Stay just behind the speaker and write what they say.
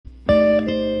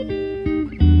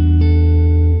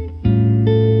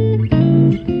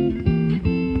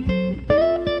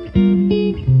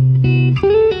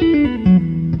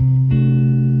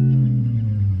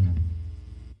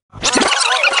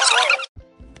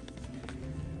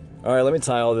All right, let me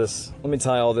tie all this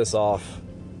off.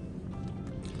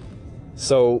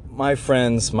 So my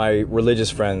friends, my religious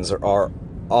friends are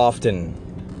often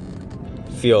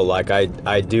feel like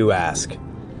I do ask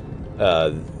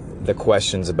the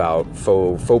questions about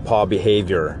faux pas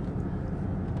behavior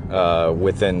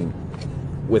within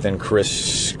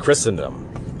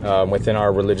Christendom, within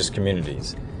our religious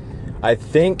communities. I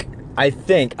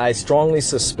strongly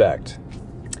suspect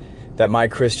that my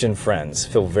Christian friends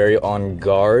feel very on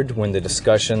guard when the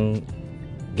discussion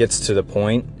gets to the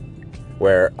point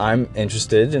where I'm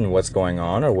interested in what's going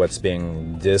on or what's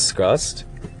being discussed,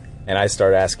 and I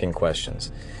start asking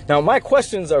questions. Now, my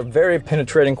questions are very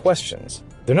penetrating questions.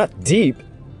 They're not deep.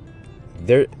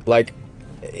 They're like,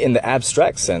 in the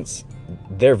abstract sense,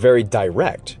 they're very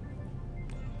direct.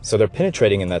 So they're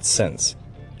penetrating in that sense.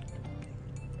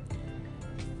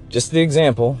 Just the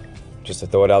example, just to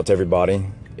throw it out to everybody.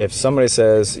 If somebody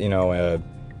says,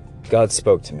 God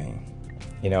spoke to me.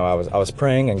 I was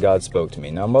praying and God spoke to me.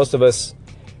 Now, most of us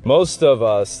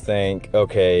think,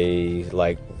 okay,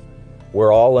 like,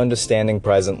 we're all understanding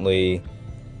presently.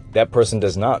 That person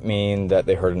does not mean that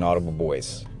they heard an audible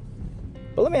voice.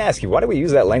 But let me ask you, why do we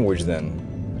use that language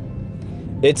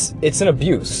then? It's an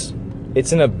abuse.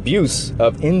 It's an abuse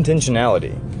of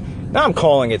intentionality. Now I'm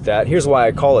calling it that. Here's why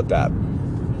I call it that.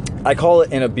 I call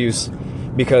it an abuse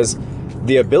because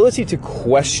the ability to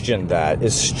question that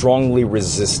is strongly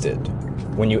resisted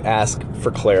when you ask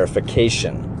for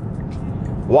clarification.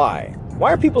 Why?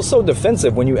 Why are people so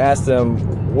defensive when you ask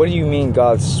them, what do you mean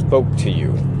God spoke to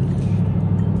you?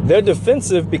 They're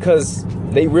defensive because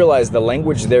they realize the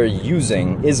language they're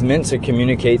using is meant to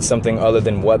communicate something other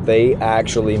than what they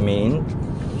actually mean.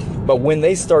 But when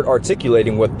they start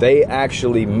articulating what they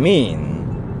actually mean,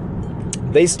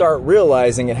 they start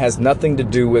realizing it has nothing to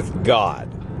do with God.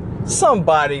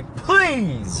 Somebody,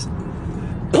 please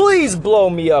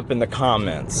blow me up in the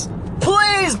comments.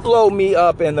 Please blow me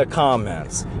up in the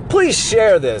comments. Please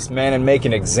share this, man, and make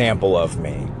an example of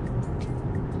me.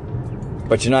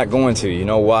 But you're not going to. You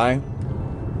know why?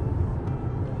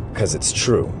 Because it's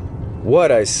true.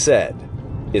 What I said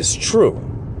is true.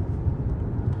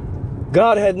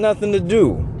 God had nothing to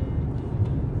do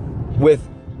with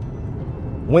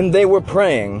when they were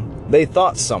praying, they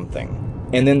thought something,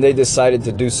 and then they decided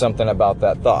to do something about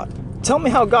that thought. Tell me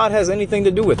how God has anything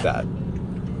to do with that.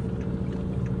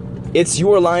 It's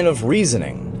your line of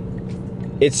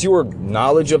reasoning. It's your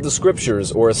knowledge of the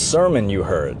scriptures or a sermon you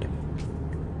heard.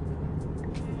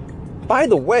 By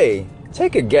the way,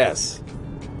 take a guess.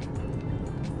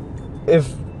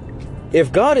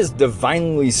 If God is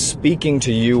divinely speaking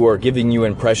to you or giving you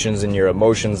impressions in your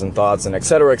emotions and thoughts and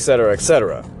etc., etc.,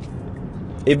 etc.,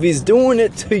 if he's doing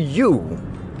it to you,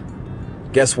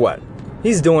 guess what?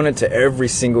 He's doing it to every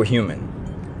single human.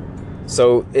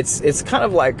 So it's kind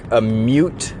of like a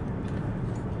mute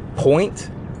point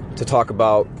to talk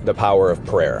about the power of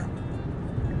prayer.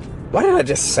 Why did I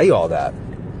just say all that?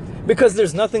 Because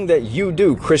there's nothing that you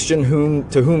do, Christian,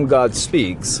 to whom God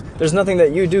speaks. There's nothing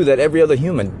that you do that every other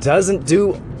human doesn't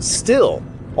do still,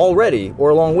 already, or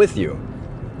along with you.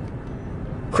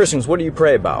 Christians, what do you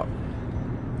pray about?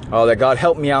 Oh, that God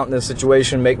help me out in this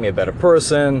situation, make me a better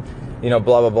person, blah,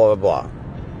 blah, blah, blah, blah.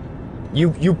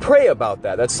 You pray about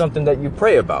that. That's something that you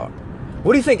pray about.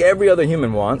 What do you think every other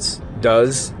human wants,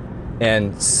 does,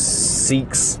 and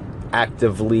seeks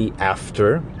actively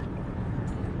after?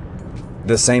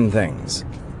 The same things.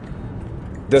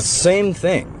 The same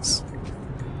things.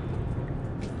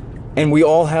 And we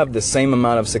all have the same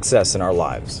amount of success in our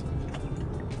lives.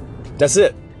 That's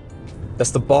it.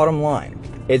 That's the bottom line.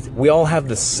 We all have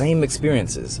the same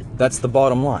experiences. That's the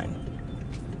bottom line.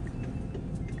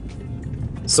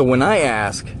 So when I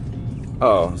ask,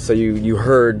 oh, so you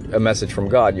heard a message from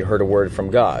God, you heard a word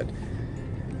from God.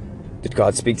 Did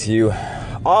God speak to you?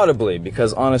 Audibly,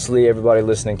 because honestly, everybody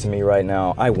listening to me right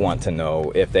now, I want to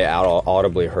know if they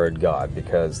audibly heard God,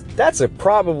 because that's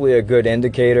probably a good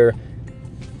indicator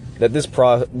that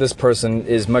this person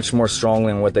is much more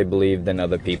strongly in what they believe than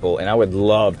other people, and I would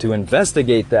love to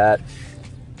investigate that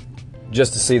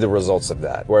just to see the results of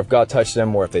that, or if God touched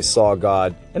them, or if they saw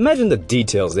God. Imagine the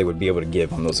details they would be able to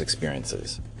give on those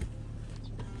experiences.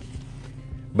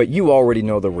 But you already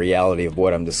know the reality of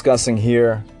what I'm discussing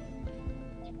here.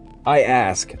 I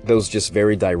ask those just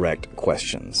very direct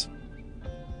questions.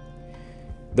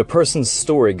 The person's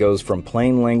story goes from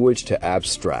plain language to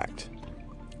abstract.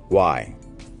 Why?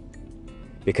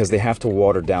 Because they have to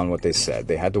water down what they said.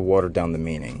 They had to water down the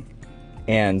meaning.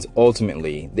 And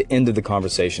ultimately, the end of the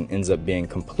conversation ends up being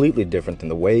completely different than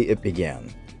the way it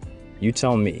began. You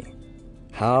tell me,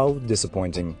 how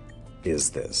disappointing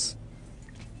is this?